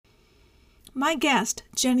My guest,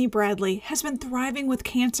 Jenny Bradley, has been thriving with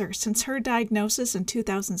cancer since her diagnosis in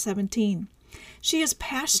 2017. She is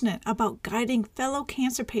passionate about guiding fellow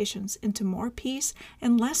cancer patients into more peace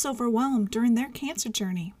and less overwhelm during their cancer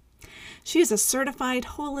journey. She is a certified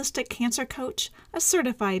holistic cancer coach, a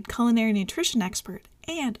certified culinary nutrition expert,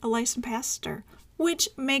 and a licensed pastor, which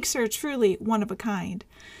makes her truly one of a kind.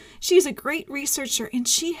 She is a great researcher and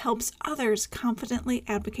she helps others confidently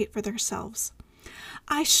advocate for themselves.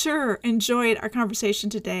 I sure enjoyed our conversation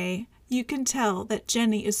today. You can tell that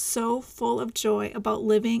Jenny is so full of joy about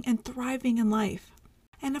living and thriving in life.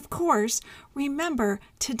 And of course, remember,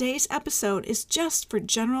 today's episode is just for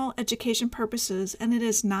general education purposes and it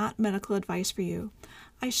is not medical advice for you.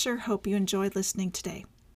 I sure hope you enjoyed listening today.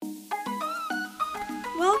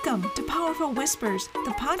 Welcome to Powerful Whispers,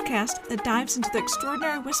 the podcast that dives into the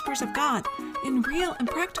extraordinary whispers of God in real and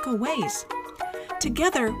practical ways.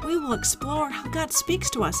 Together, we will explore how God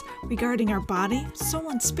speaks to us regarding our body, soul,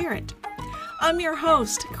 and spirit. I'm your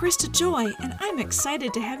host, Krista Joy, and I'm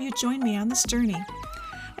excited to have you join me on this journey.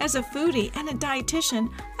 As a foodie and a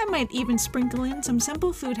dietitian, I might even sprinkle in some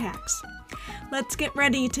simple food hacks. Let's get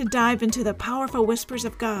ready to dive into the powerful whispers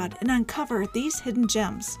of God and uncover these hidden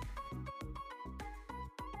gems.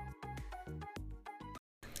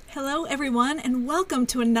 Hello, everyone, and welcome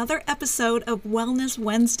to another episode of Wellness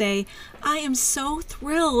Wednesday. I am so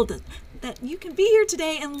thrilled that you can be here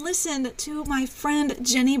today and listen to my friend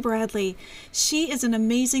Jenny Bradley. She is an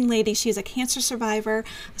amazing lady. She is a cancer survivor,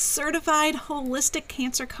 a certified holistic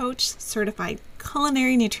cancer coach, certified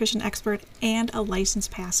culinary nutrition expert, and a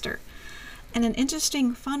licensed pastor. And an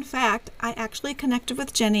interesting fun fact, I actually connected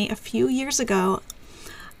with Jenny a few years ago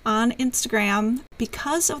on Instagram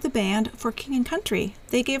because of the band For King and Country.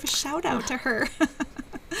 They gave a shout out to her.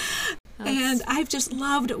 And I've just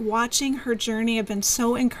loved watching her journey. I've been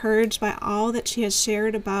so encouraged by all that she has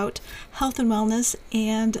shared about health and wellness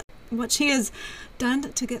and what she has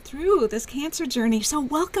done to get through this cancer journey. So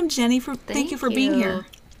welcome, Jenny. Thank you for being here.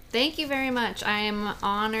 Thank you very much. I am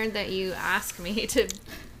honored that you asked me to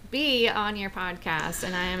be on your podcast,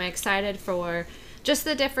 and I am excited for just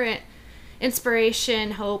the different inspiration,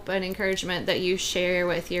 hope, and encouragement that you share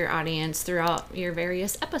with your audience throughout your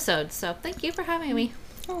various episodes. So thank you for having me.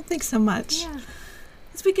 Oh, thanks so much. Yeah.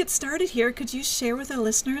 As we get started here, could you share with our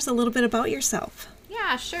listeners a little bit about yourself?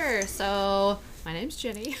 Yeah, sure. So my name's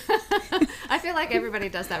Jenny. I feel like everybody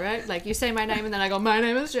does that, right? Like you say my name and then I go, my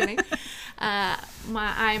name is Jenny.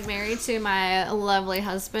 I'm married to my lovely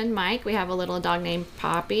husband, Mike. We have a little dog named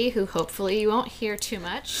Poppy, who hopefully you won't hear too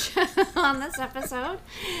much on this episode.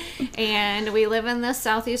 And we live in the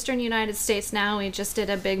southeastern United States now. We just did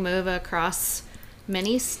a big move across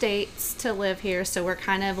many states to live here. So we're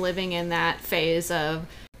kind of living in that phase of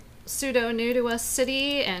pseudo new to us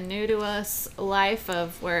city and new to us life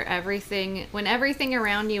of when everything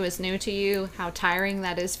around you is new to you, how tiring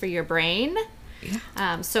that is for your brain.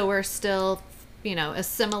 Yeah. So we're still,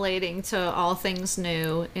 assimilating to all things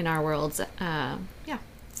new in our worlds.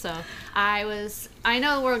 So I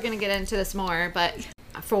know we're going to get into this more, but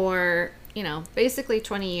for, basically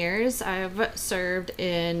 20 years, I've served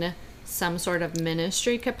in some sort of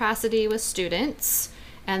ministry capacity with students.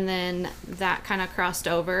 And then that kind of crossed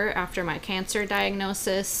over after my cancer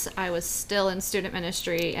diagnosis. I was still in student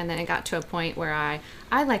ministry, and then it got to a point where I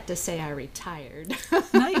like to say I retired.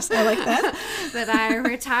 Nice, I like that. That I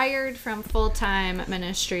retired from full-time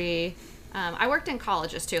ministry. I worked in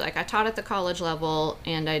colleges too. Like I taught at the college level,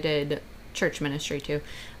 and I did church ministry too.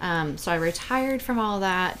 So I retired from all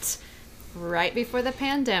that right before the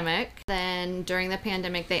pandemic. Then during the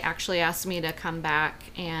pandemic, they actually asked me to come back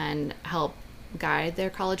and help guide their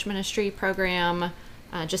college ministry program,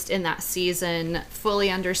 just in that season, fully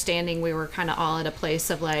understanding we were kind of all at a place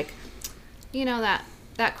of like, that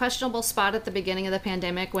questionable spot at the beginning of the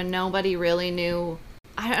pandemic when nobody really knew,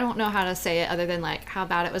 I don't know how to say it other than like how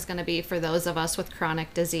bad it was going to be for those of us with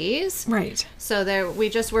chronic disease. Right. So we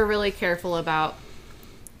just were really careful about,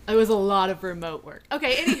 it was a lot of remote work.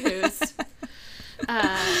 Okay, anywho's.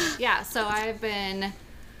 So I've been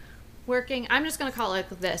working, I'm just going to call it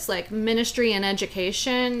this, like ministry and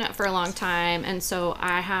education for a long time. And so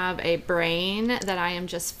I have a brain that I am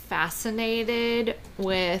just fascinated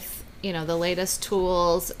with, the latest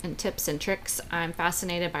tools and tips and tricks. I'm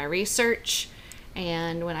fascinated by research.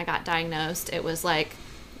 And when I got diagnosed, it was like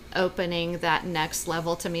opening that next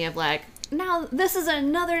level to me of like, now this is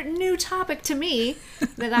another new topic to me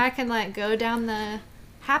that I can like go down the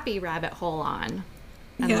happy rabbit hole on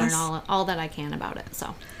and learn all that I can about it.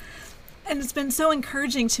 So. And it's been so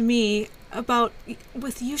encouraging to me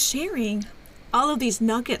with you sharing all of these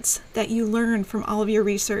nuggets that you learn from all of your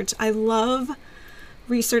research. I love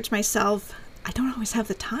research myself, I don't always have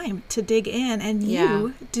the time to dig in, and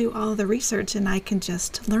you do all the research, and I can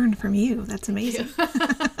just learn from you. That's amazing.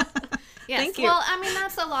 Yes. Thank you. Well, I mean,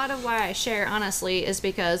 that's a lot of why I share, honestly, is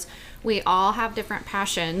because we all have different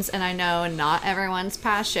passions, and I know not everyone's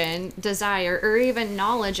passion, desire, or even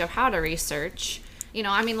knowledge of how to research. You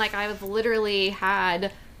know, I mean, like, I've literally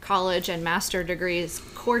had college and master degrees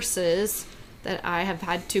courses that I have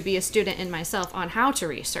had to be a student in myself on how to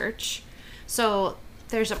research. So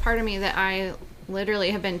there's a part of me that I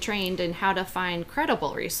literally have been trained in how to find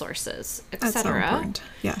credible resources, etc. That's so important.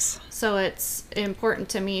 Yes. So it's important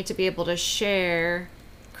to me to be able to share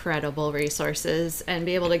credible resources and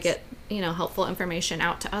be able to get, helpful information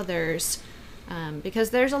out to others. Because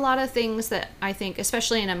there's a lot of things that I think,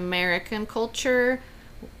 especially in American culture,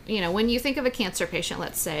 when you think of a cancer patient,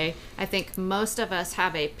 let's say, I think most of us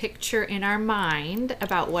have a picture in our mind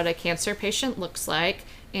about what a cancer patient looks like.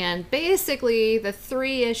 And basically the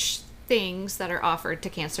three-ish things that are offered to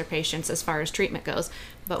cancer patients as far as treatment goes.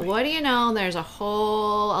 But what do you know? There's a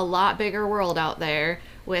lot bigger world out there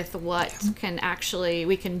with what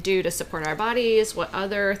we can do to support our bodies, what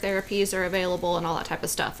other therapies are available, and all that type of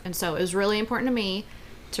stuff. And so it was really important to me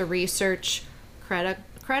to research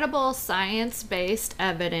credible science-based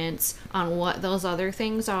evidence on what those other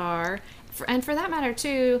things are. And for that matter,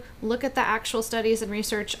 too, look at the actual studies and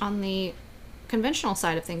research on the conventional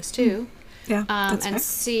side of things, too. Yeah, and fair.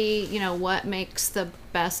 see, what makes the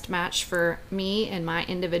best match for me in my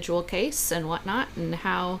individual case and whatnot, and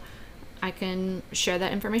how I can share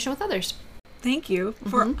that information with others. Thank you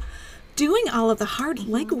for doing all of the hard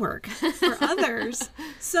legwork for others.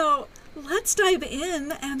 So let's dive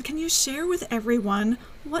in, and can you share with everyone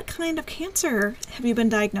what kind of cancer have you been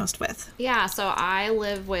diagnosed with? Yeah, so I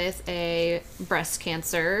live with a breast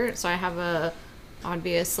cancer. So I have a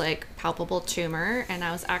obvious, palpable tumor, and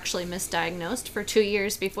I was actually misdiagnosed for 2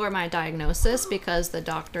 years before my diagnosis because the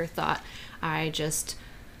doctor thought I just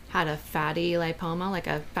had a fatty lipoma, like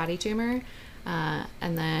a fatty tumor,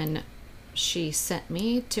 and then she sent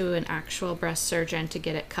me to an actual breast surgeon to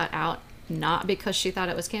get it cut out, not because she thought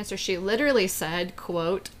it was cancer. She literally said,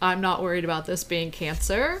 quote, "I'm not worried about this being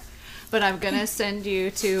cancer, but I'm going to send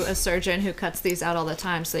you to a surgeon who cuts these out all the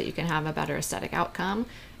time so that you can have a better aesthetic outcome."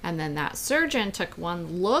 And then that surgeon took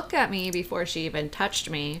one look at me before she even touched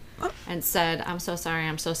me and said, I'm so sorry.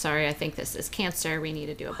 I think this is cancer. We need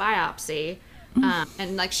to do a biopsy."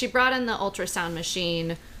 And she brought in the ultrasound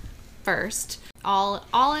machine first,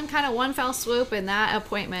 all in kind of one fell swoop. In that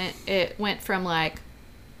appointment, it went from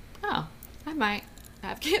oh, I might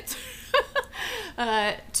have cancer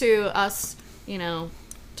to us,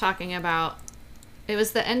 talking about, it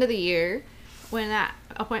was the end of the year when that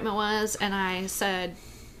appointment was. And I said,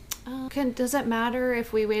 does it matter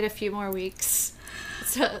if we wait a few more weeks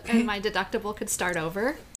and my deductible could start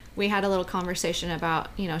over? We had a little conversation about,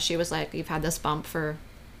 she was like, "You've had this bump for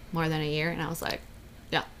more than a year." And I was like,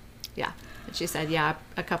 yeah. And she said, "Yeah,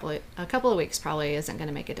 a couple of weeks probably isn't going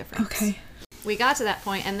to make a difference." Okay. We got to that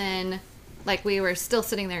point, and then we were still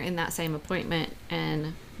sitting there in that same appointment,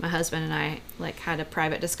 and my husband and I had a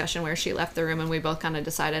private discussion where she left the room, and we both kind of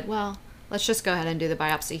decided, well, let's just go ahead and do the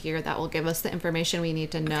biopsy here. That will give us the information we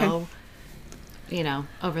need to know,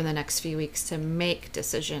 over the next few weeks to make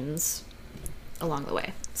decisions along the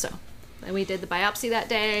way. So we did the biopsy that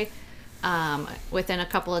day. Within a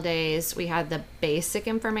couple of days, we had the basic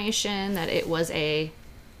information that it was a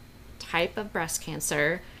type of breast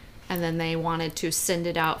cancer. And then they wanted to send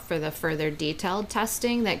it out for the further detailed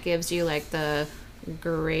testing that gives you the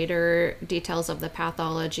greater details of the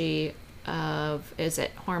pathology of, is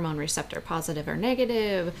it hormone receptor positive or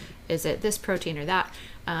negative? Is it this protein or that?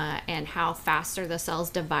 And how fast are the cells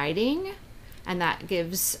dividing? And that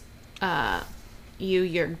gives you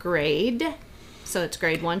your grade. So it's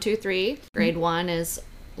grade 1, 2, 3. Grade 1 is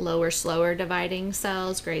lower, slower dividing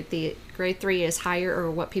cells. Grade 3 is higher, or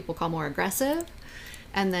what people call more aggressive.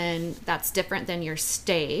 And then that's different than your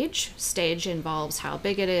stage. Stage involves how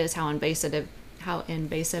big it is, how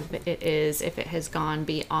invasive it is, if it has gone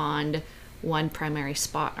beyond one primary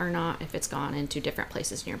spot or not, if it's gone into different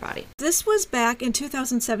places in your body. This was back in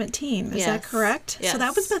 2017, is that correct? Yes. So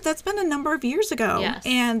that's been a number of years ago. Yes.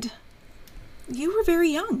 And you were very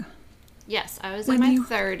young. Yes, I was in my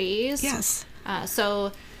 30s. Yes.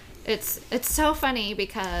 So it's so funny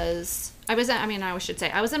because I was in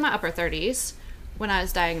my upper 30s when I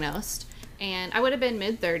was diagnosed, and I would have been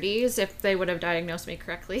mid-30s if they would have diagnosed me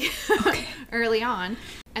correctly early on.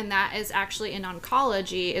 And that is actually in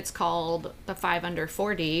oncology, it's called the 5 under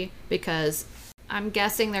 40, because I'm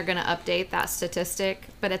guessing they're going to update that statistic,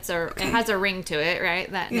 but it has a ring to it,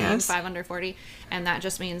 right? That name, 5 under 40, and that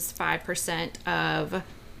just means 5% of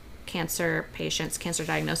cancer patients, cancer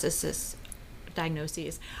diagnoses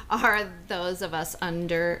are those of us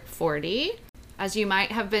under 40. As you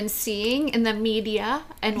might have been seeing in the media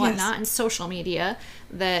and whatnot, in social media,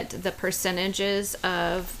 that the percentages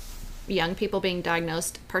of young people being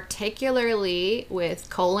diagnosed, particularly with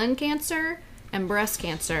colon cancer and breast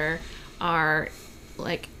cancer, are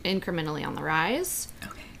like incrementally on the rise.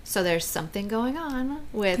 Okay. So there's something going on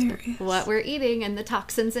with what we're eating and the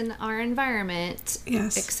toxins in our environment,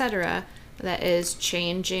 etc., that is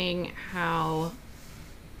changing how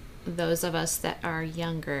those of us that are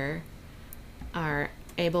younger are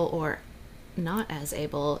able or not as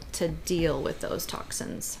able to deal with those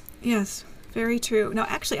toxins. Yes, very true. No,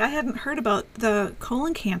 actually, I hadn't heard about the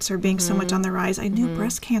colon cancer being so much on the rise. I knew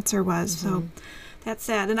breast cancer was, so that's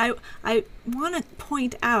sad. And I want to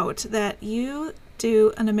point out that you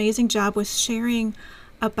do an amazing job with sharing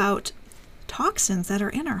about toxins that are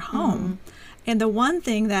in our home. And the one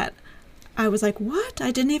thing that I was like, what?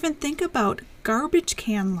 I didn't even think about garbage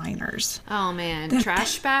can liners. Oh man,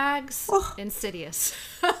 trash bags, insidious.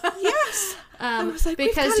 Yes. I was like,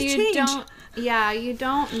 because you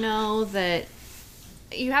don't know that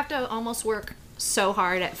you have to almost work so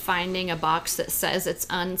hard at finding a box that says it's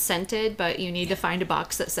unscented, but you need to find a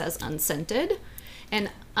box that says unscented. And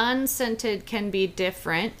unscented can be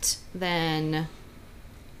different than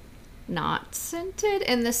not scented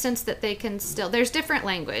in the sense that they can still, there's different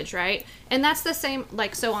language, right? And that's the same,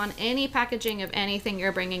 like, so on any packaging of anything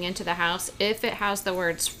you're bringing into the house, if it has the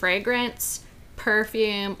words fragrance,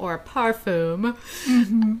 perfume, or parfum,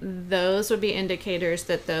 those would be indicators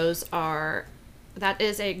that that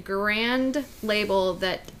is a grand label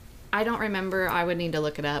that I don't remember, I would need to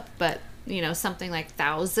look it up, but something like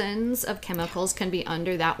thousands of chemicals can be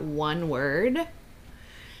under that one word.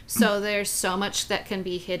 So there's so much that can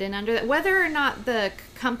be hidden under that. Whether or not the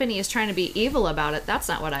company is trying to be evil about it, that's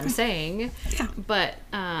not what I'm saying. Yeah. But,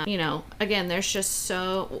 again, there's just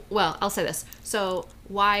I'll say this. So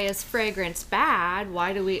why is fragrance bad?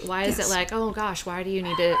 Why is it like, oh gosh, why do you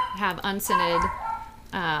need to have unscented,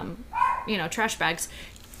 trash bags?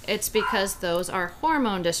 It's because those are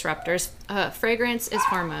hormone disruptors. Fragrance is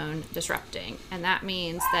hormone disrupting. And that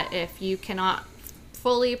means that if you cannot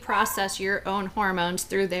fully process your own hormones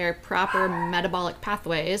through their proper metabolic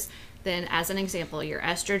pathways, then as an example, your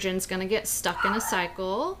estrogen's going to get stuck in a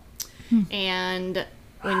cycle. And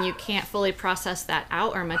when you can't fully process that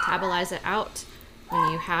out or metabolize it out,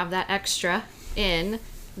 when you have that extra in,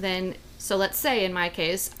 then, so let's say in my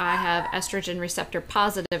case, I have estrogen receptor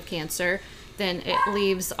positive cancer, then it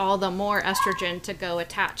leaves all the more estrogen to go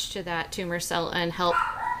attach to that tumor cell and help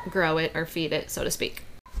grow it or feed it, so to speak.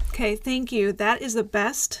 Okay, thank you. That is the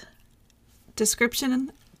best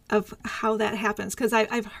description of how that happens, because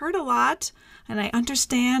I've heard a lot and I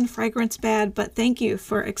understand fragrance bad, but thank you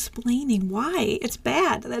for explaining why it's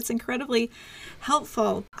bad. That's incredibly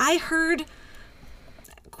helpful. I heard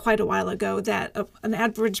quite a while ago that an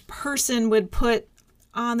average person would put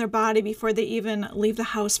on their body before they even leave the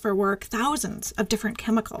house for work thousands of different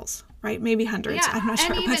chemicals, right? Maybe hundreds. Yeah, I'm not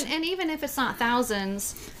sure. And even if it's not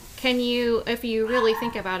thousands, if you really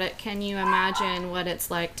think about it, can you imagine what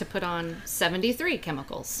it's like to put on 73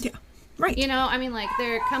 chemicals? Yeah, right.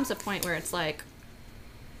 There comes a point where it's like,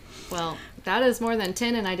 well, that is more than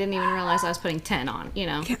 10 and I didn't even realize I was putting 10 on,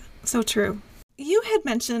 Yeah, so true. You had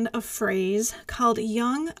mentioned a phrase called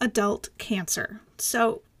young adult cancer.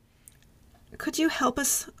 So could you help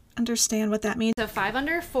us understand what that means? So 5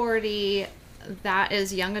 under 40, that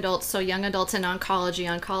is young adults. So young adults in oncology.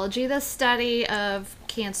 Oncology, the study of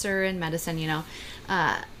cancer and medicine,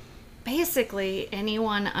 basically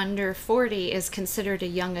anyone under 40 is considered a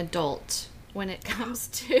young adult when it comes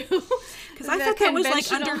to... Because I thought that was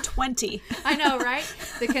like under 20. I know, right?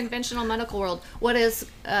 The conventional medical world. What is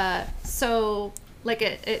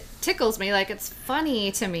it tickles me, like it's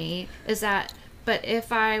funny to me, is that, but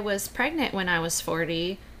if I was pregnant when I was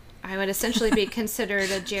 40, I would essentially be considered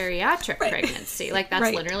a geriatric pregnancy. Like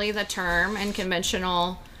that's literally the term in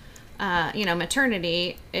conventional,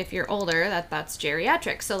 maternity. If you're older, that's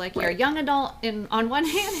geriatric. So like you're a young adult on one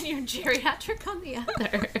hand and you're geriatric on the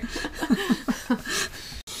other.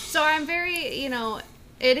 So I'm very,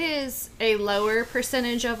 it is a lower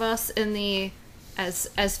percentage of us in the,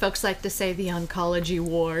 as folks like to say, the oncology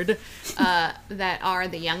ward, that are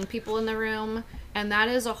the young people in the room. And that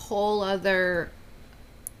is a whole other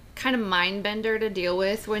kind of mind bender to deal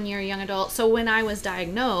with when you're a young adult. So when I was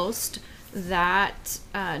diagnosed, that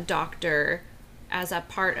doctor as a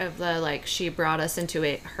part of the, like, she brought us into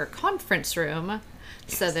her conference room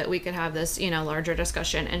so that we could have this, larger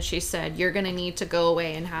discussion. And she said, you're going to need to go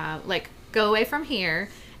away and go away from here.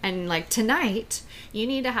 And like tonight, you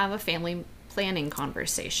need to have a family planning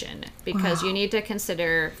conversation because you need to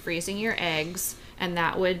consider freezing your eggs. And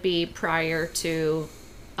that would be prior to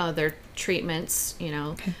other treatments,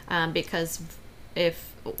 because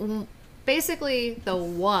if basically the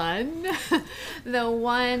one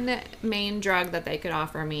main drug that they could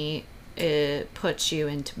offer me, it puts you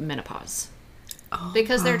into menopause.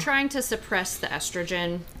 Because they're trying to suppress the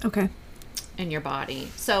estrogen in your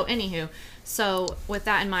body. So anywho, with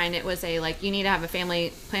that in mind, it was you need to have a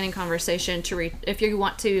family planning conversation if you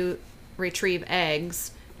want to retrieve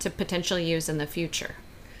eggs to potentially use in the future.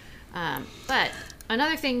 But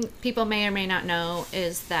another thing people may or may not know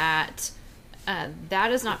is that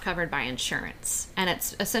that is not covered by insurance, and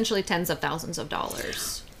it's essentially tens of thousands of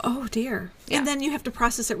dollars. Oh dear. Yeah. And then you have to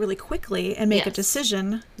process it really quickly and make a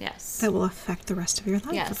decision that will affect the rest of your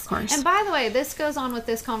life, of course. And by the way, this goes on with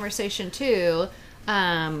this conversation too.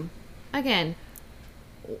 Again,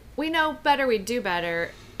 we know better, we do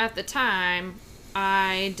better. At the time,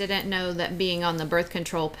 I didn't know that being on the birth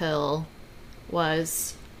control pill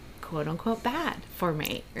was quote unquote bad for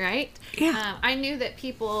me, right? Yeah. I knew that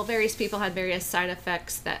various people had various side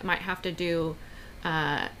effects that might have to do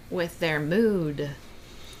with their mood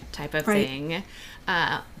type of thing.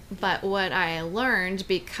 But what I learned,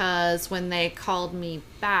 because when they called me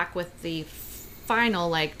back with the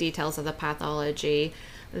final details of the pathology,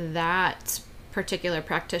 that particular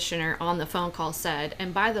practitioner on the phone call said,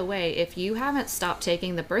 and by the way, if you haven't stopped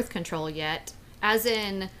taking the birth control yet, as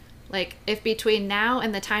in if between now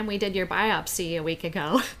and the time we did your biopsy a week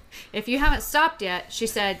ago, if you haven't stopped yet, she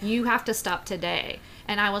said, you have to stop today.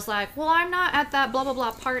 And I was like, well, I'm not at that blah, blah,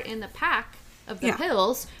 blah part in the pack of the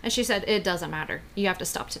pills. And she said, it doesn't matter. You have to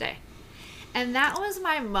stop today. And that was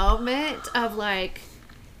my moment of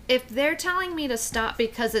if they're telling me to stop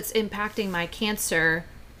because it's impacting my cancer,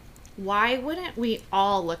 why wouldn't we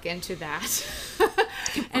all look into that?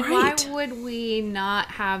 And why would we not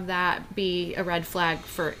have that be a red flag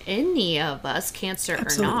for any of us, cancer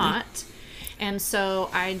or not? And so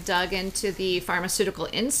I dug into the pharmaceutical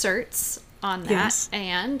inserts on that,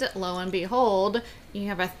 and lo and behold, you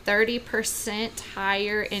have a 30%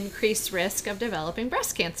 higher increased risk of developing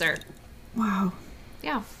breast cancer. Wow.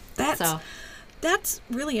 Yeah. That's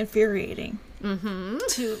really infuriating.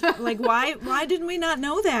 Mm-hmm. Why didn't we not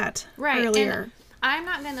know that earlier? And I'm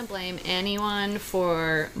not going to blame anyone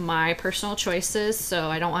for my personal choices, so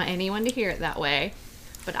I don't want anyone to hear it that way.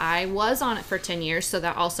 But I was on it for 10 years, so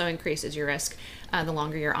that also increases your risk the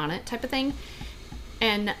longer you're on it type of thing.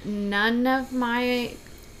 And none of my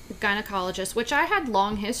gynecologists, which I had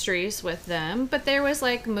long histories with them, but there was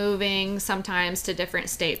moving sometimes to different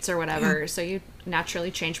states or whatever, so you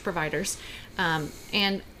naturally change providers.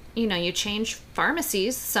 And you change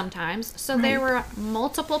pharmacies sometimes. So there were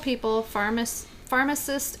multiple people,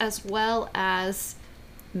 pharmacists as well as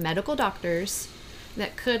medical doctors,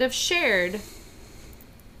 that could have shared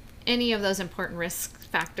any of those important risk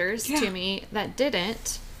factors to me that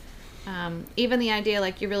didn't. Even the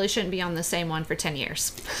idea you really shouldn't be on the same one for 10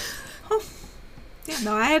 years. Oh. Yeah,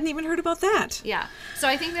 no, I hadn't even heard about that. Yeah. So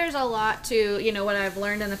I think there's a lot to, what I've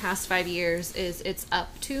learned in the past 5 years is it's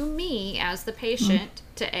up to me as the patient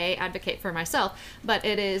to advocate for myself, but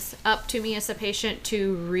it is up to me as a patient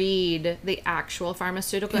to read the actual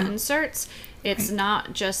pharmaceutical inserts. It's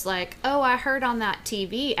not just oh, I heard on that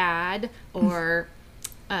TV ad or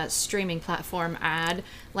streaming platform ad,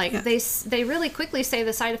 they really quickly say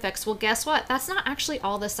the side effects. Well, guess what? That's not actually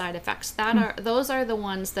all the side effects. Those are the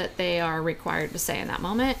ones that they are required to say in that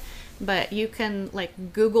moment. But you can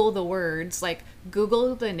Google the words,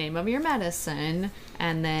 Google the name of your medicine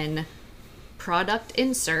and then product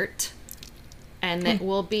insert, and it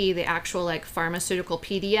will be the actual pharmaceutical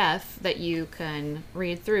PDF that you can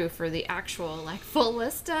read through for the actual full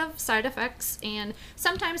list of side effects. And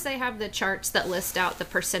sometimes they have the charts that list out the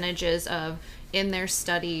percentages of, in their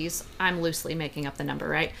studies, I'm loosely making up the number,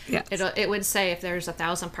 right? Yes. It would say if there's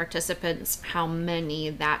 1,000 participants, how many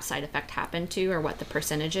that side effect happened to or what the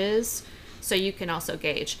percentage is. So you can also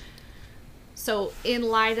gauge. So in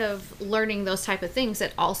light of learning those type of things,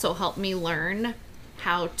 it also helped me learn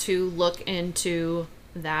how to look into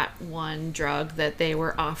that one drug that they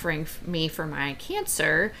were offering me for my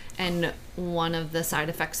cancer. And one of the side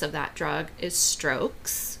effects of that drug is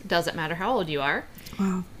strokes. Doesn't matter how old you are.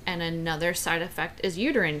 Wow. And another side effect is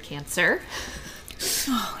uterine cancer.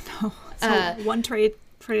 Oh, no. So one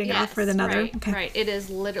trading off for another. Right, okay. Right. It is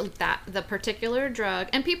literally the particular drug.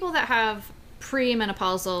 And people that have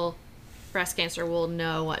premenopausal breast cancer will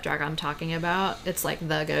know what drug I'm talking about. It's like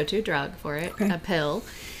the go-to drug for it, Okay. a pill.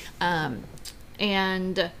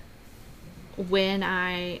 And when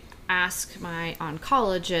I asked my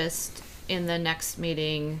oncologist in the next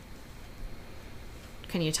meeting,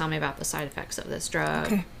 can you tell me about the side effects of this drug?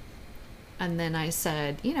 Okay. And then I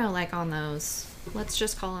said, you know, like on those, let's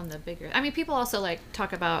just call them the bigger. I mean, people also like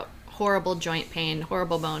talk about horrible joint pain,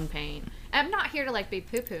 horrible bone pain. I'm not here to like be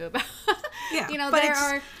poo-poo about, Yeah, you know, but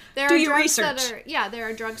there do are your drugs research. there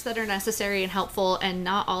are drugs that are necessary and helpful, and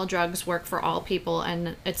not all drugs work for all people.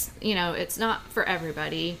 And it's, you know, it's not for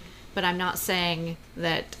everybody, but I'm not saying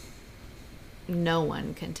that no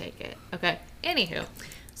one can take it. Okay. Anywho,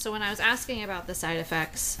 so when I was asking about the side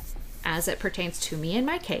effects as it pertains to me in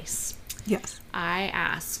my case, Yes. I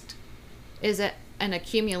asked, is it an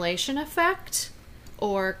accumulation effect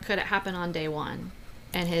or could it happen on day one?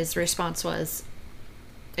 And his response was,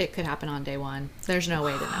 it could happen on day one. There's no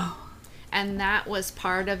way to know. And that was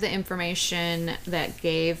part of the information that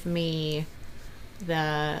gave me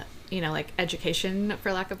the, you know, like education,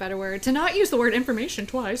 for lack of a better word, to not use the word information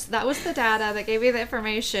twice. That was the data that gave me the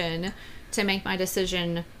information to make my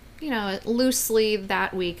decision, you know, loosely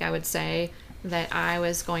that week, I would say, that I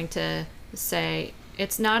was going to say,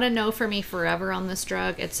 it's not a no for me forever on this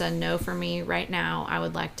drug. It's a no for me right now. I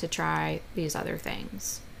would like to try these other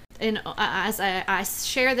things. And as I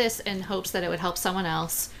share this in hopes that it would help someone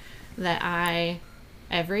else, that I,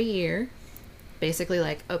 every year, basically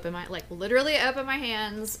like literally open my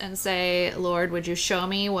hands and say, Lord, would you show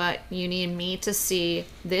me what you need me to see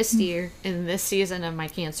this year in this season of my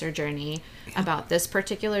cancer journey about this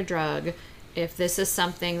particular drug, if this is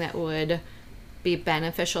something that would be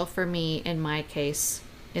beneficial for me in my case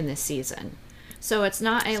in this season. So it's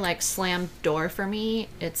not a like slam door for me.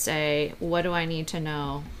 It's a, what do I need to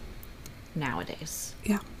know nowadays?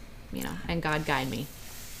 Yeah. You know, and God guide me.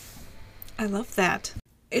 I love that.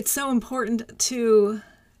 It's so important to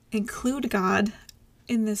include God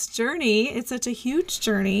in this journey. It's such a huge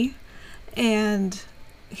journey, and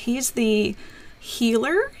He's the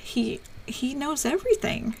healer. He knows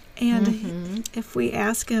everything, and if we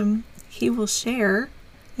ask Him, He will share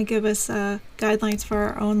and give us guidelines for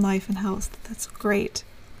our own life and health. That's great.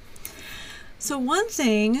 So one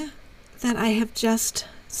thing that I have just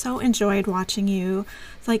so enjoyed watching you,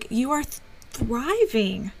 like you are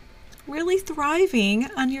thriving, really thriving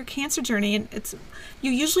on your cancer journey. And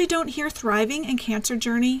you usually don't hear thriving and cancer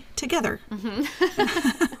journey together.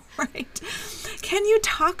 Right. Can you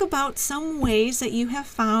talk about some ways that you have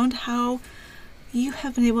found how you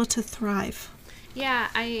have been able to thrive? Yeah,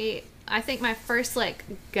 I think my first like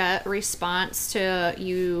gut response to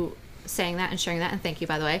you saying that and sharing that, and thank you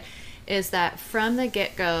by the way, is that from the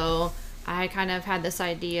get-go I kind of had this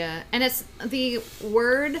idea, and it's the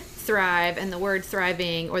word thrive and the word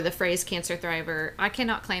thriving or the phrase cancer thriver. I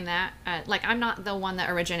cannot claim that. Like I'm not the one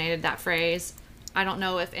that originated that phrase. I don't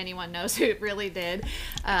know if anyone knows who really did,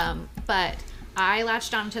 but I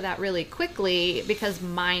latched onto that really quickly because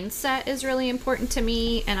mindset is really important to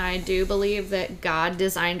me, and I do believe that God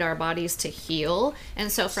designed our bodies to heal.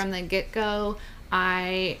 And so from the get-go,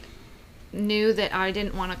 I knew that I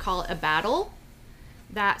didn't want to call it a battle.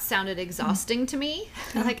 That sounded exhausting to me.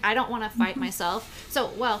 Like I don't want to fight myself.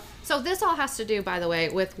 So this all has to do, by the way,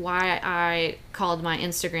 with why I called my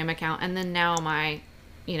Instagram account and then now my,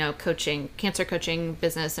 you know, cancer coaching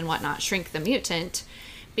business and whatnot, Shrink the Mutant,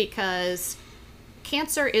 because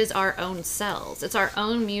cancer is our own cells. It's our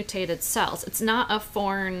own mutated cells. It's not a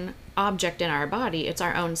foreign object in our body. It's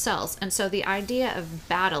our own cells. And so the idea of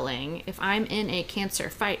battling, if I'm in a cancer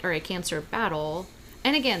fight or a cancer battle,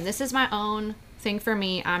 and again, this is my own thing for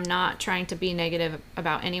me. I'm not trying to be negative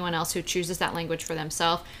about anyone else who chooses that language for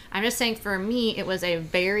themselves. I'm just saying for me, it was a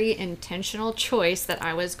very intentional choice that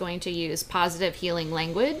I was going to use positive healing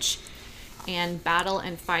language, and battle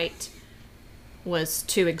and fight was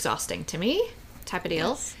too exhausting to me type of deal.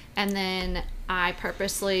 Yes. And then I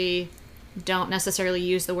purposely don't necessarily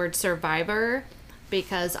use the word survivor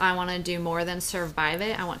because I want to do more than survive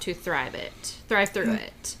it. I want to thrive through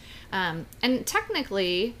it. And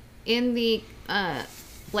technically in the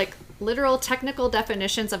like literal technical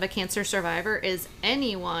definitions of a cancer survivor is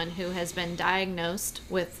anyone who has been diagnosed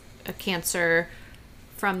with a cancer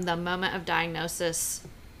from the moment of diagnosis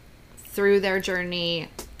through their journey,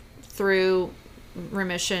 through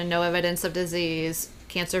remission, no evidence of disease,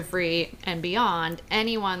 cancer-free, and beyond.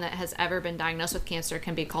 Anyone that has ever been diagnosed with cancer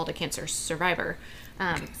can be called a cancer survivor.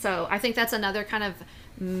 So I think that's another kind of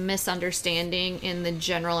misunderstanding in the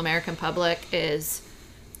general American public, is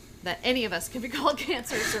that any of us can be called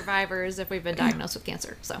cancer survivors if we've been diagnosed with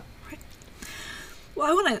cancer. So, well,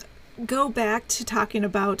 I want to go back to talking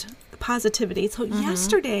about positivity. So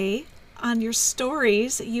yesterday on your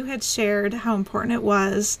stories, you had shared how important it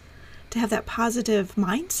was to have that positive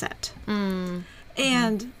mindset.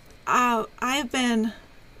 And I've been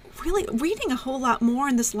really reading a whole lot more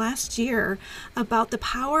in this last year about the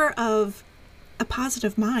power of a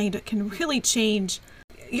positive mind. It can really change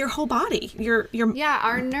your whole body.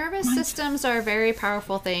 Our nervous systems are very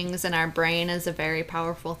powerful things, and our brain is a very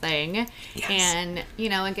powerful thing. Yes. And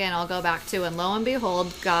again, I'll go back to, and lo and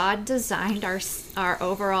behold, God designed our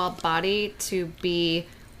overall body to be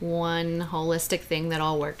one holistic thing that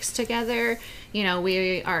all works together.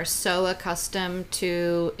 We are so accustomed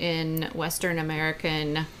to, in Western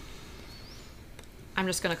American, I'm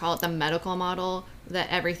just going to call it the medical model, that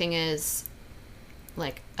everything is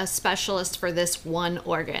like a specialist for this one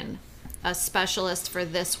organ, a specialist for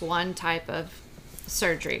this one type of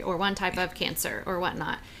surgery or one type of cancer or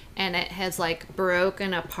whatnot. And it has like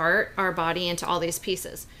broken apart our body into all these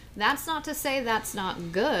pieces. That's not to say that's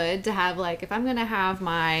not good to have, like, if I'm going to have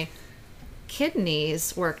my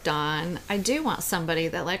kidneys worked on, I do want somebody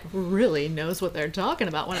that like really knows what they're talking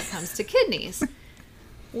about when it comes to kidneys.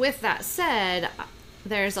 With that said,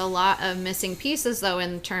 there's a lot of missing pieces though,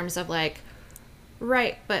 in terms of like,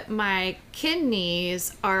 right, but my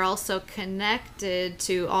kidneys are also connected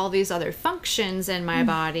to all these other functions in my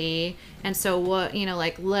body. And so what,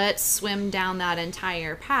 let's swim down that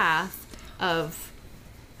entire path of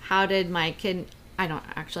how did my kidney, I don't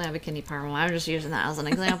actually have a kidney problem, I'm just using that as an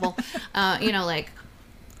example. How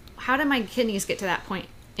did my kidneys get to that point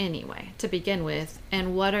anyway, to begin with?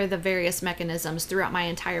 And what are the various mechanisms throughout my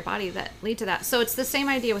entire body that lead to that? So it's the same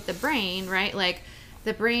idea with the brain, right? Like,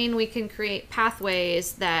 the brain, we can create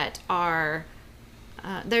pathways that are,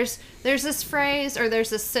 there's this phrase, or there's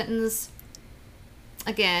this sentence,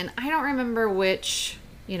 again, I don't remember which,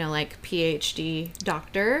 PhD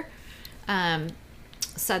doctor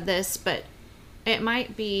said this, but it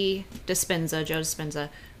might be Joe Dispenza,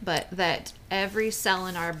 but that every cell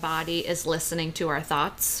in our body is listening to our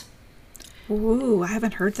thoughts. Ooh, I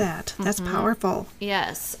haven't heard that. That's powerful.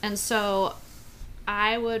 Yes. And so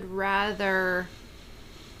I would rather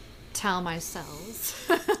tell my cells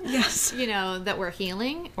yes, that we're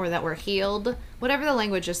healing, or that we're healed, whatever the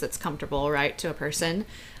language is that's comfortable, right, to a person,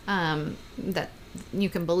 that you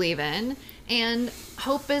can believe in. And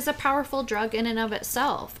hope is a powerful drug in and of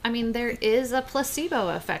itself. I mean, there is a placebo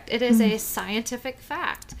effect. It is a scientific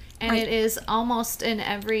fact. And it is almost in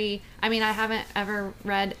every, I haven't ever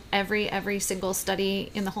read every single study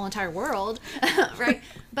in the whole entire world, right?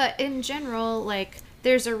 But in general, like,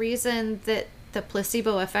 there's a reason that the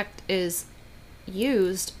placebo effect is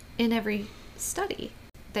used in every study.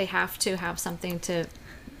 They have to have something to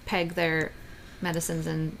peg their medicines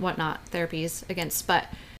and whatnot, therapies against. But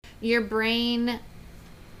your brain,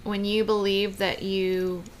 when you believe that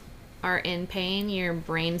you are in pain, your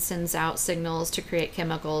brain sends out signals to create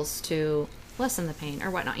chemicals to lessen the pain or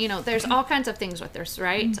whatnot. There's all kinds of things with this,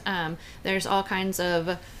 right? There's all kinds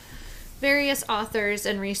of various authors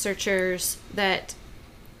and researchers that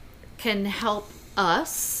can help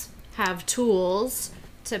us have tools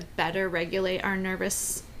to better regulate our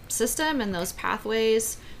nervous system and those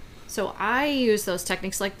pathways. So I use those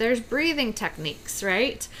techniques, like there's breathing techniques,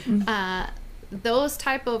 right? Those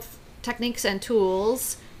type of techniques and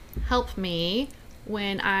tools help me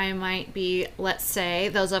when I might be, let's say,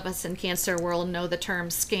 those of us in cancer world know the term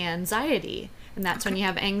scanxiety. And that's when you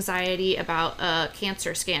have anxiety about a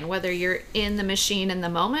cancer scan, whether you're in the machine in the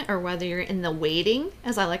moment or whether you're in the waiting,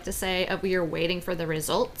 as I like to say, of you're waiting for the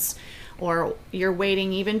results, or you're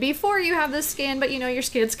waiting even before you have the scan, but your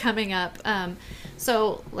scan's coming up.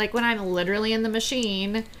 So like when I'm literally in the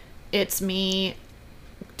machine, it's me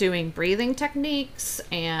doing breathing techniques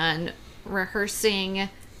and rehearsing.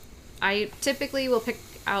 I typically will pick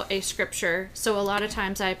out a scripture. So a lot of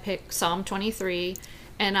times I pick Psalm 23,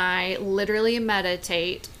 and I literally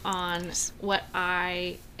meditate on what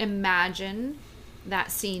I imagine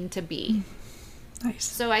that scene to be. Nice.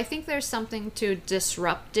 So I think there's something to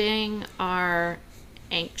disrupting our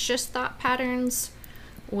anxious thought patterns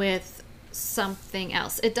with something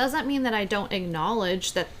else. It doesn't mean that I don't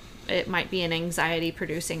acknowledge that it might be an anxiety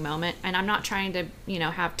producing moment, and I'm not trying to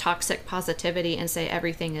have toxic positivity and say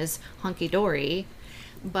everything is hunky-dory,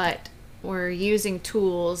 but we're using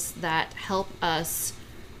tools that help us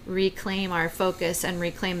reclaim our focus and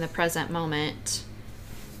reclaim the present moment,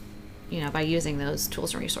 by using those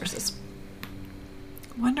tools and resources.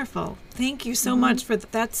 Wonderful. Thank you so much for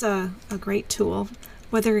that's a great tool,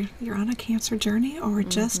 whether you're on a cancer journey or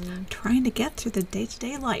just trying to get through the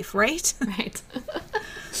day-to-day life, right? Right.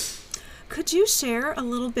 Could you share a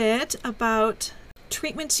little bit about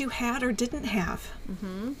treatments you had or didn't have?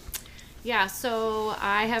 Yeah, so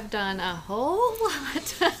I have done a whole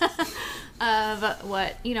lot of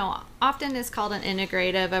what, often is called an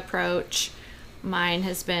integrative approach. Mine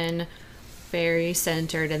has been very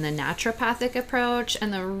centered in the naturopathic approach.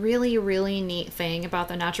 And the really, really neat thing about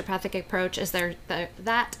the naturopathic approach is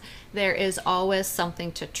that there is always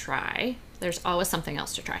something to try. There's always something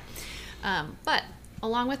else to try. But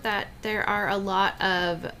along with that, there are a lot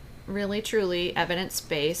of really, truly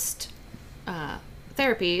evidence-based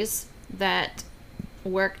therapies that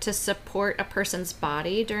work to support a person's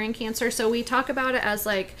body during cancer. So we talk about it as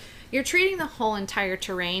like, you're treating the whole entire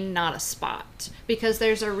terrain, not a spot, because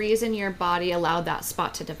there's a reason your body allowed that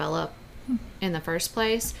spot to develop in the first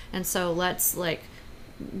place. And so let's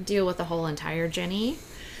deal with the whole entire Jenny.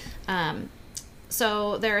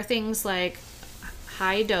 So there are things like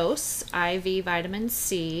high dose IV vitamin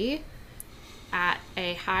C. At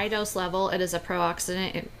a high dose level, it is a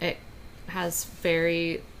pro-oxidant. It has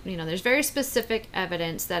there's very specific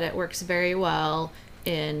evidence that it works very well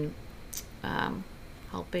in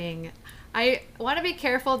helping. I want to be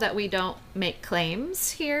careful that we don't make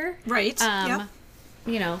claims here. Right.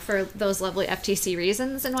 For those lovely FTC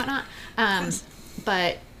reasons and whatnot. Yes.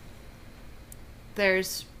 But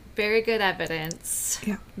there's very good evidence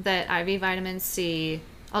that IV vitamin C,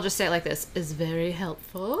 I'll just say it like this, is very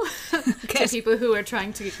helpful to people who are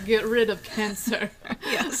trying to get rid of cancer.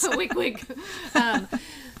 Yes. Wink, wink.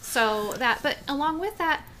 But along with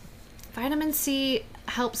that, vitamin C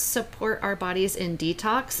helps support our bodies in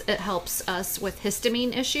detox. It helps us with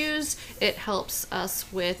histamine issues. It helps us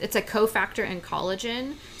it's a cofactor in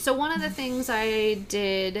collagen. So one of the things I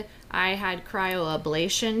did, I had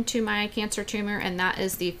cryoablation to my cancer tumor, and that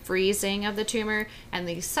is the freezing of the tumor. And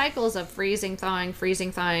the cycles of freezing,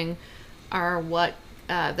 thawing are what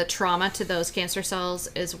the trauma to those cancer cells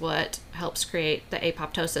is what helps create the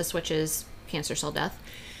apoptosis, which is cancer cell death.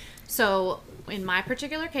 So in my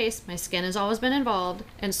particular case, my skin has always been involved,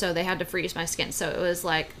 and so they had to freeze my skin. So it was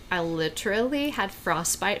like I literally had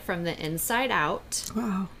frostbite from the inside out.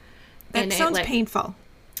 Wow. That sounds painful.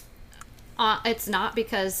 It's not,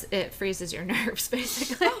 because it freezes your nerves,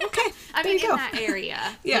 basically. Oh, okay. I mean, in that area.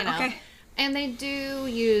 Yeah, okay. And they do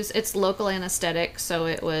use, it's local anesthetic, so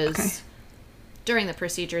it was, during the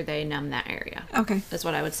procedure, they numb that area. Okay. Is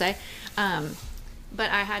what I would say. But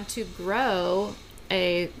I had to grow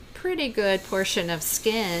a pretty good portion of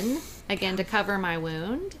skin, again, to cover my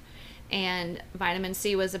wound. And vitamin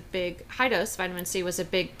C was high dose vitamin C was a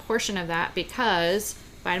big portion of that, because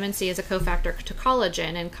vitamin C is a cofactor to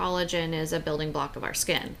collagen, and collagen is a building block of our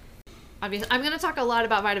skin. Obviously, I'm going to talk a lot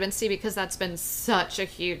about vitamin C because that's been such a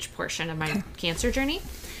huge portion of my cancer journey.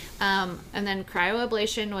 And then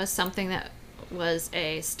cryoablation was something that was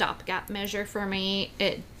a stopgap measure for me.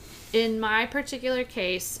 In my particular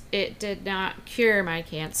case, it did not cure my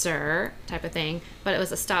cancer type of thing, but it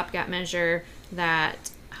was a stopgap measure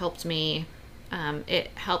that helped me.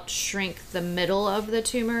 It helped shrink the middle of the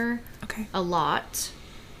tumor a lot,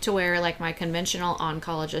 to where my conventional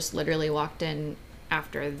oncologist literally walked in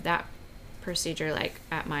after that procedure,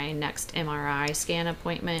 at my next MRI scan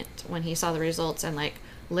appointment, when he saw the results, and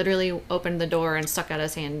literally opened the door and stuck out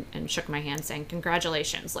his hand and shook my hand saying,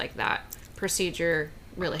 "Congratulations, that procedure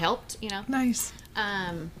really helped," Nice.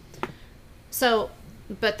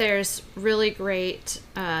 But there's really great,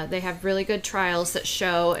 they have really good trials that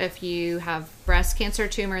show if you have breast cancer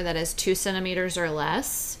tumor that is 2 centimeters or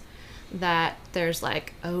less, that there's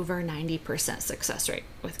over 90% success rate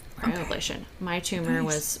with cryoablation. My tumor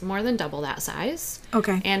was more than double that size.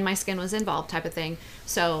 Okay. And my skin was involved, type of thing.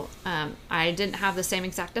 So I didn't have the same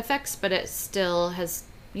exact effects, but it still has,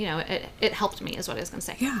 it helped me, is what I was going to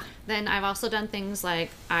say. Yeah. Then I've also done things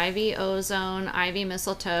like IV ozone, IV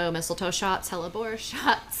mistletoe shots, hellebore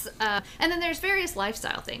shots. And then there's various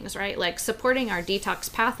lifestyle things, right? Like supporting our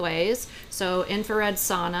detox pathways. So infrared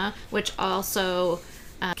sauna, which also,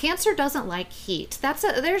 cancer doesn't like heat.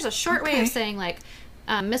 There's a short way of saying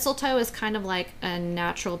mistletoe is kind of like a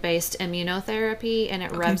natural based immunotherapy, and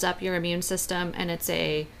it revs up your immune system, and it's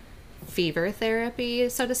a fever therapy,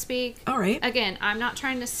 so to speak. All right. Again, I'm not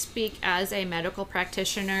trying to speak as a medical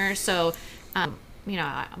practitioner, so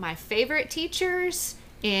my favorite teachers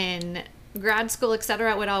in grad school,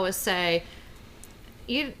 etc., would always say,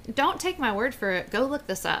 "You don't take my word for it. Go look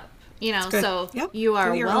this up." So you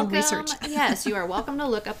are welcome. Yes, you are welcome to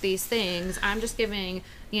look up these things. I'm just giving,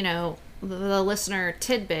 the listener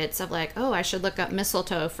tidbits of I should look up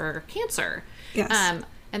mistletoe for cancer. Yes.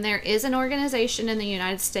 And there is an organization in the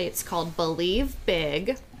United States called Believe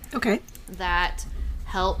Big. Okay. That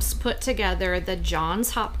helps put together the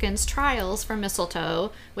Johns Hopkins trials for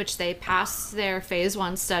mistletoe, which they passed their phase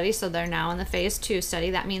 1 study, so they're now in the phase 2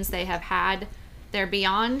 study. That means they're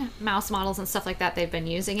beyond mouse models and stuff like that. They've been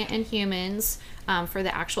using it in humans for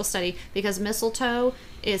the actual study, because mistletoe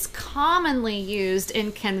is commonly used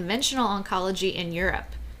in conventional oncology in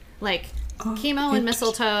Europe. Like, chemo and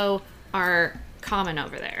mistletoe are common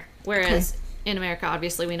over there, whereas in America,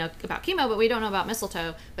 obviously, we know about chemo, but we don't know about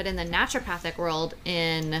mistletoe. But in the naturopathic world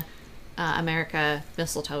in America,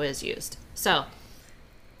 mistletoe is used. So,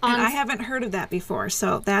 and I haven't heard of that before,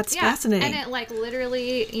 so that's fascinating. And it, like,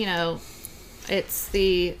 literally,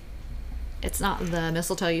 it's not the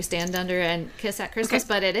mistletoe you stand under and kiss at Christmas,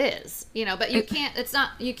 but it is, but you can't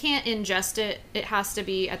ingest it. It has to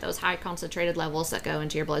be at those high concentrated levels that go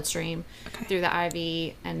into your bloodstream through the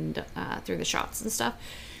IV and through the shots and stuff.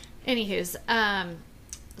 Anywho's,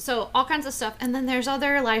 so all kinds of stuff. And then there's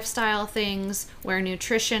other lifestyle things where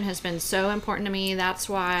nutrition has been so important to me. That's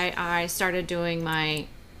why I started doing my,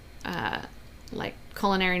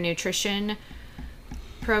 culinary nutrition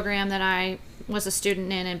program that I was a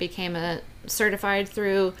student in and became a certified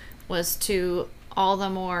through, was to all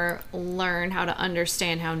the more learn how to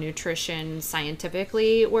understand how nutrition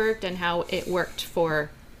scientifically worked and how it worked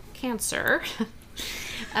for cancer,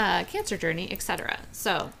 cancer journey, etc.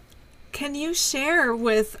 So, can you share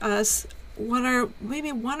with us what are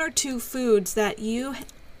maybe 1 or 2 foods that you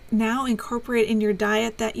now incorporate in your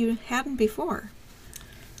diet that you hadn't before?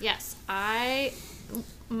 Yes,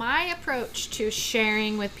 my approach to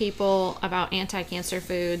sharing with people about anti-cancer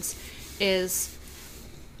foods is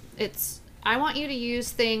I want you to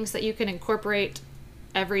use things that you can incorporate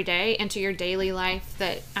every day into your daily life,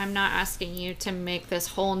 that I'm not asking you to make this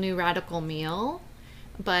whole new radical meal,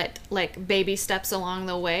 but like baby steps along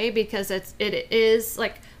the way, because it is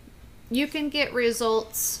like you can get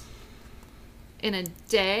results in a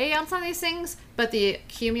day on some of these things, but the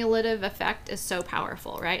cumulative effect is so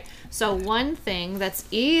powerful, right? So one thing that's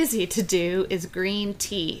easy to do is green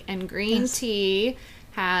tea. And green tea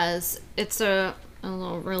it's a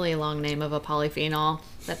really long name of a polyphenol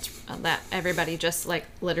that everybody just like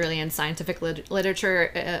literally in scientific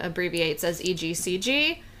literature abbreviates as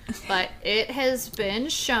EGCG. But it has been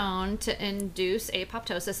shown to induce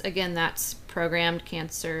apoptosis. Again, that's programmed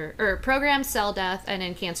cancer or programmed cell death, and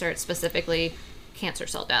in cancer it's specifically cancer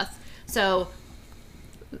cell death. So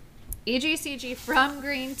EGCG from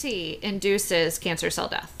green tea induces cancer cell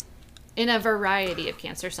death in a variety of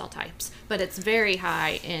cancer cell types, but it's very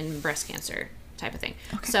high in breast cancer type of thing.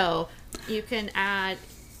 So you can add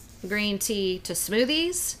green tea to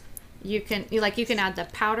smoothies. You can add the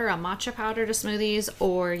powder, a matcha powder, to smoothies,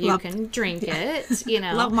 or you can drink it.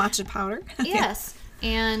 Love matcha powder. Yes,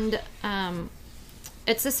 and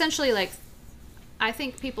it's essentially like, I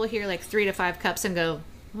think people hear like 3 to 5 cups and go,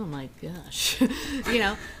 "Oh my gosh,"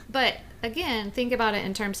 But again, think about it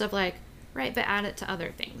in terms of like, right? But add it to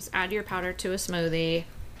other things. Add your powder to a smoothie.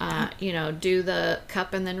 Do the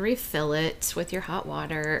cup and then refill it with your hot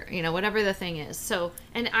water. Whatever the thing is. So,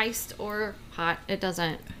 and iced or hot, it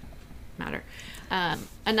doesn't matter.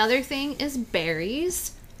 Another thing is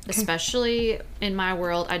berries, especially in my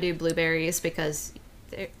world. I do blueberries because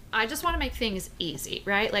I just want to make things easy,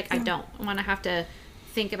 right? Like I don't want to have to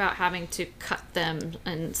think about having to cut them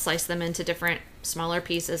and slice them into different smaller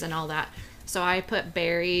pieces and all that. So I put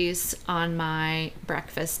berries on my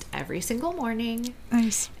breakfast every single morning.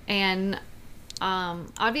 Nice. And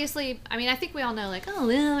obviously, I think we all know like, oh,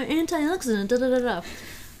 they're antioxidant, da da da da.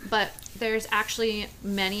 But there's actually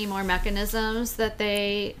many more mechanisms that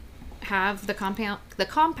they have. The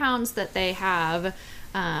compounds that they have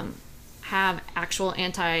actual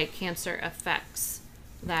anti-cancer effects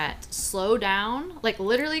that slow down, like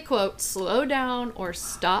literally quote, slow down or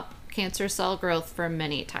stop cancer cell growth for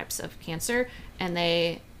many types of cancer, and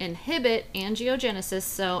they inhibit angiogenesis.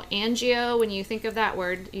 So angio, when you think of that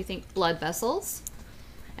word, you think blood vessels.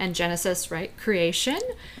 And genesis, right? Creation.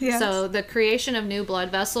 Yes. So the creation of new blood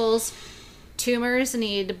vessels. Tumors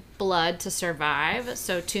need blood to survive.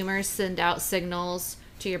 So tumors send out signals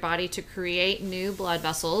to your body to create new blood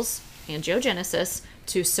vessels, angiogenesis,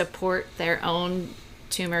 to support their own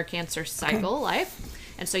tumor cancer cycle life.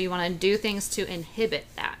 And so you want to do things to inhibit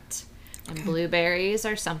that. And blueberries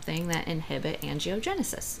are something that inhibit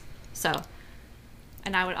angiogenesis. So,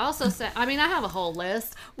 and I would also say, I have a whole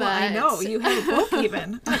list. But well, I know. You have a book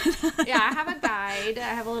even. Yeah, I have a guide.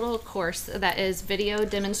 I have a little course that is video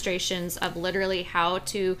demonstrations of literally how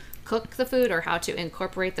to cook the food or how to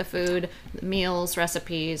incorporate the food, meals,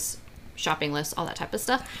 recipes, shopping lists, all that type of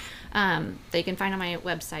stuff that you can find on my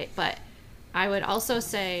website. But I would also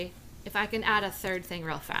say, if I can add a third thing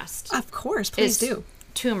real fast. Of course, please do.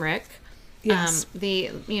 turmeric. Yes.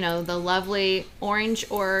 The lovely orange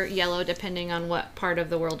or yellow, depending on what part of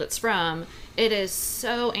the world it's from. It is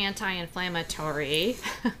so anti-inflammatory,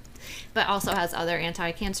 but also has other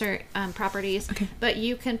anti-cancer properties. Okay. But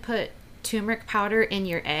you can put turmeric powder in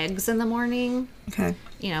your eggs in the morning. Okay.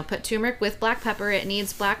 Put turmeric with black pepper. It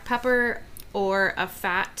needs black pepper or a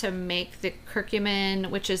fat to make the curcumin,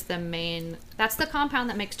 which is that's the compound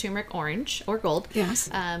that makes turmeric orange or gold. Yes.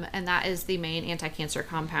 And that is the main anti-cancer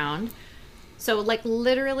compound. So, like,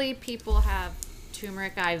 literally, people have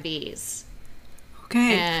turmeric IVs.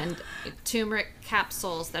 Okay. And turmeric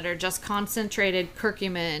capsules that are just concentrated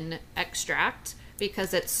curcumin extract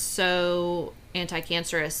because it's so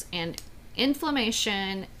anti-cancerous. And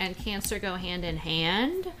inflammation and cancer go hand in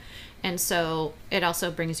hand. And so it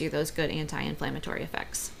also brings you those good anti-inflammatory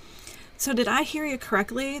effects. So did I hear you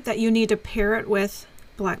correctly that you need to pair it with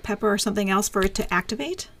black pepper or something else for it to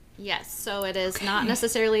activate? Yes. So it is not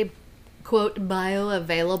necessarily, quote,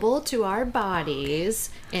 bioavailable to our bodies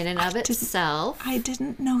in and of itself. I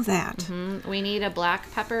didn't know that. Mm-hmm. We need a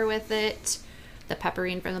black pepper with it, the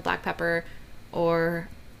pepperine from the black pepper, or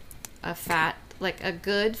a fat, like a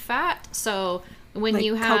good fat. So when Like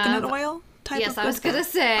you have coconut oil type yes, of I was good gonna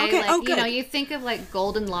fat? say, Okay. like, Good. you think of like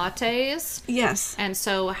golden lattes. Yes. And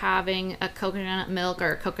so having a coconut milk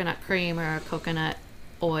or a coconut cream or a coconut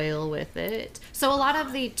oil with it. So a lot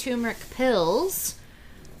of the turmeric pills,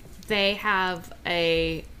 they have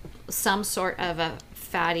some sort of a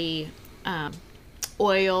fatty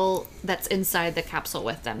oil that's inside the capsule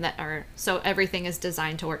with them so everything is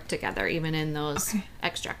designed to work together, even in those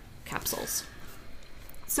extra capsules.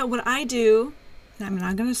 So what I do, and I'm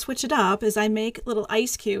not going to switch it up, is I make little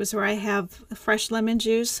ice cubes where I have fresh lemon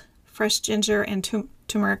juice, fresh ginger, and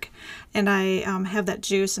turmeric, and I have that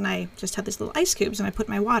juice, and I just have these little ice cubes, and I put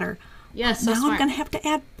in my water. Yes, Now smart. I'm going to have to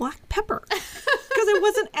add black pepper because it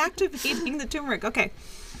wasn't activating the turmeric. Okay.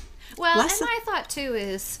 Well, and my thought too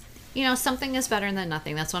is, something is better than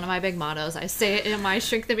nothing. That's one of my big mottos. I say it in my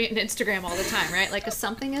Shrink the Mutant Instagram all the time, right? Like,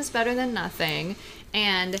 something is better than nothing.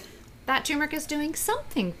 And that turmeric is doing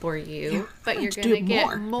something for you, but you're going to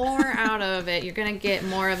get more out of it. You're going to get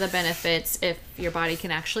more of the benefits if your body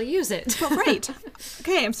can actually use it. Well, right.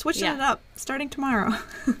 Okay, I'm switching it up starting tomorrow.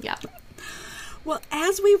 Yeah. Well,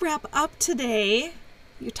 as we wrap up today,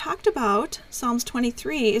 you talked about Psalms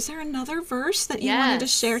 23. Is there another verse that you wanted to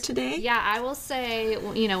share today? Yeah, I will say,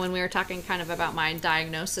 when we were talking kind of about my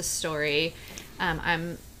diagnosis story,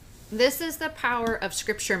 this is the power of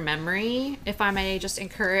scripture memory. If I may just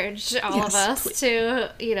encourage all of us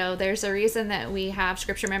to, there's a reason that we have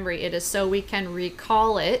scripture memory. It is so we can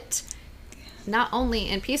recall it, not only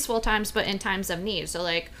in peaceful times, but in times of need. So,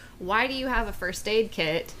 like, why do you have a first aid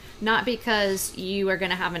kit? Not because you are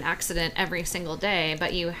going to have an accident every single day,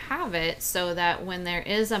 but you have it so that when there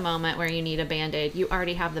is a moment where you need a Band-Aid, you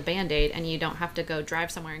already have the Band-Aid and you don't have to go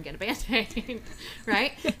drive somewhere and get a Band-Aid,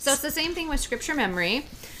 right? Yes. So it's the same thing with scripture memory.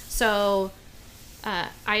 So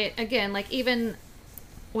even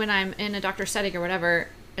when I'm in a doctor's setting or whatever,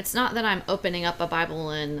 it's not that I'm opening up a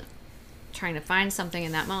Bible and trying to find something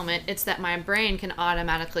in that moment. It's that my brain can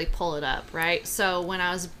automatically pull it up, right? So when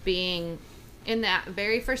I was being in that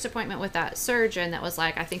very first appointment with that surgeon that was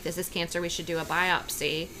like, I think this is cancer, we should do a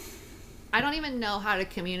biopsy, I don't even know how to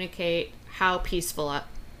communicate how peaceful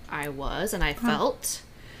I was and I felt,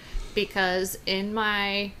 because in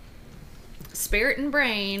my spirit and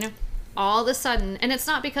brain, all of a sudden, and it's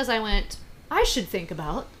not because I went, I should think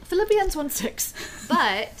about Philippians 1:6,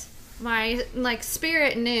 but my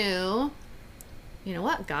spirit knew, you know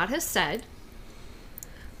what God has said.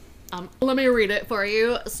 Let me read it for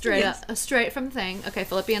you straight from the thing. Okay,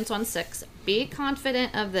 Philippians 1:6. Be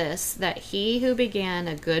confident of this, that he who began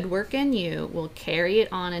a good work in you will carry it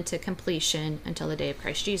on into completion until the day of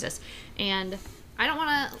Christ Jesus. And I don't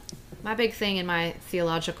want to, my big thing in my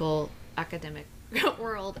theological academic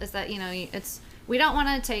world is that, we don't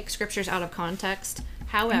want to take scriptures out of context.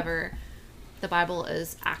 However, the Bible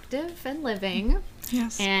is active and living.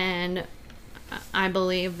 Yes. And I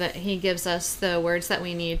believe that he gives us the words that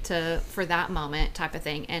we need for that moment type of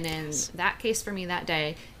thing. And in that case for me that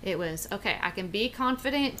day, it was, okay, I can be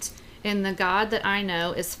confident in the God that I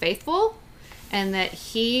know is faithful and that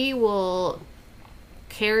he will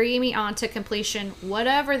carry me on to completion.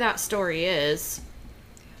 Whatever that story is,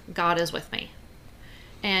 God is with me.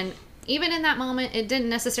 And even in that moment, it didn't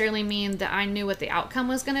necessarily mean that I knew what the outcome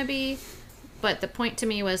was going to be. But the point to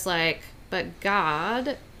me was like, but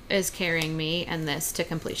God is carrying me and this to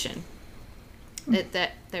completion.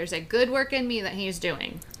 That there's a good work in me that he's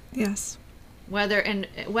doing. Yes. Whether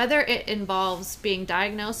it involves being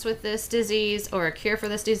diagnosed with this disease or a cure for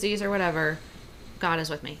this disease or whatever, God is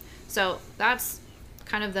with me. So that's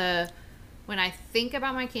kind of when I think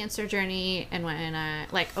about my cancer journey and when I,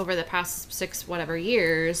 like over the past 6 whatever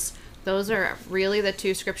years, those are really the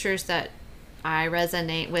 2 scriptures that I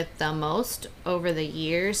resonate with the most over the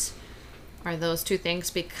years, are those 2 things,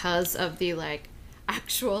 because of the like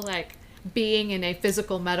actual like being in a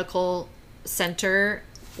physical medical center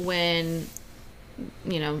when,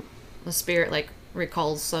 you know, the Spirit like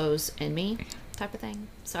recalls those in me type of thing.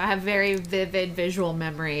 So I have very vivid visual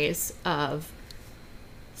memories of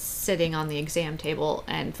sitting on the exam table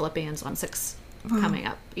and Philippians 1:6 coming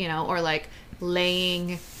up, you know, or like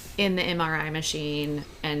laying in the MRI machine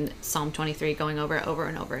and Psalm 23 going over it over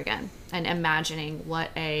and over again, and imagining what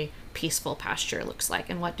a peaceful pasture looks like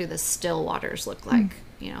and what do the still waters look like,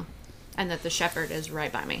 you know, and that the shepherd is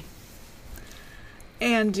right by me.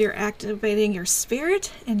 And you're activating your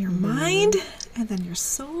spirit and your mind and then your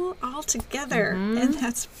soul all together. And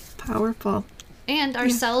that's powerful. And our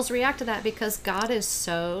cells react to that because God is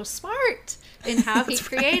so smart in how he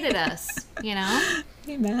created us, you know?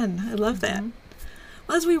 Amen. I love that.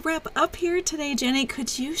 Well, as we wrap up here today, Jenny,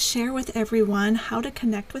 could you share with everyone how to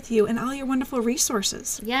connect with you and all your wonderful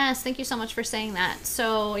resources? Yes, thank you so much for saying that.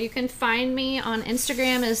 So you can find me on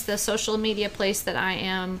Instagram, is the social media place that I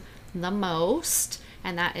am the most,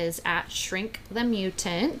 and that is at Shrink the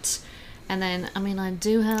Mutant. And then, I mean, I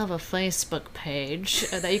do have a Facebook page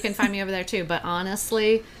that you can find me over there too, but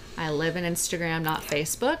honestly, I live in Instagram, not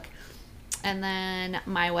Facebook. And then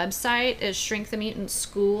my website is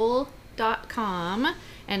shrinkthemutantschool.com,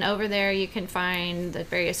 and over there you can find the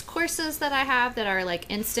various courses that I have that are like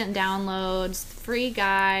instant downloads, free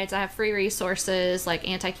guides. I have free resources like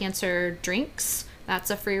anti-cancer drinks. That's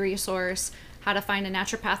a free resource. How to find a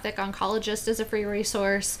naturopathic oncologist is a free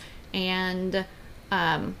resource. And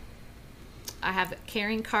I have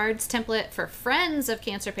caring cards template for friends of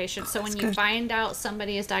cancer patients. So when you find out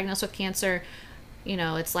somebody is diagnosed with cancer, you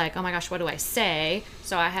know, it's like, oh my gosh, what do I say?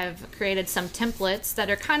 So I have created some templates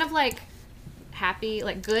that are kind of like happy,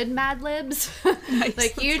 like good Mad Libs. Nice.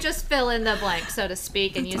 Like you just fill in the blank, so to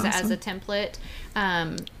speak, and use it as a template.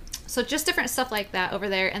 So just different stuff like that over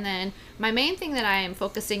there. And then my main thing that I am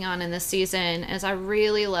focusing on in this season is I'm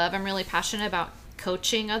really passionate about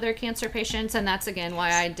coaching other cancer patients. And that's, again,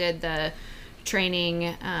 why I did the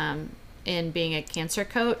training in being a cancer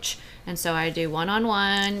coach. And so I do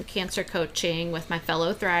one-on-one cancer coaching with my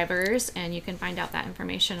fellow thrivers, and you can find out that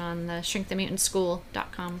information on the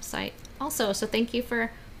shrinkthemutantschool.com site also. So thank you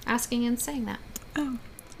for asking and saying that. Oh,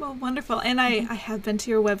 well, wonderful. And I have been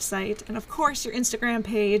to your website and, of course, your Instagram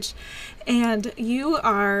page, and you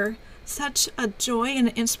are such a joy and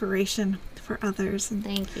an inspiration for others. And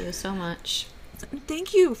thank you so much.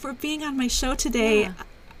 Thank you for being on my show today. Yeah.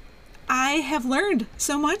 I have learned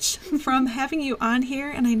so much from having you on here,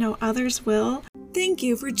 and I know others will. Thank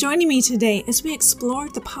you for joining me today as we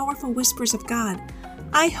explored the powerful whispers of God.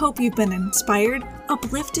 I hope you've been inspired,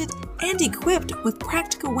 uplifted, and equipped with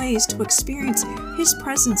practical ways to experience His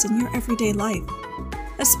presence in your everyday life.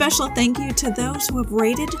 A special thank you to those who have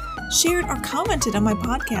rated, shared, or commented on my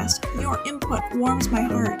podcast. Your input warms my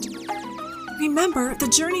heart. Remember, the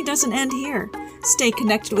journey doesn't end here. Stay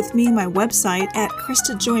connected with me on my website at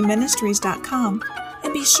KristaJoyMinistries.com,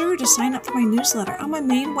 and be sure to sign up for my newsletter on my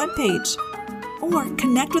main webpage. Or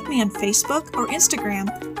connect with me on Facebook or Instagram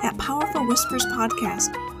at Powerful Whispers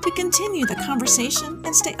Podcast to continue the conversation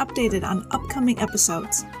and stay updated on upcoming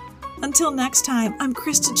episodes. Until next time, I'm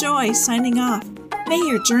Krista Joy signing off. May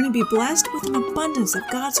your journey be blessed with an abundance of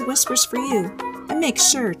God's whispers for you, and make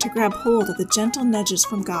sure to grab hold of the gentle nudges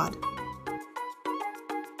from God.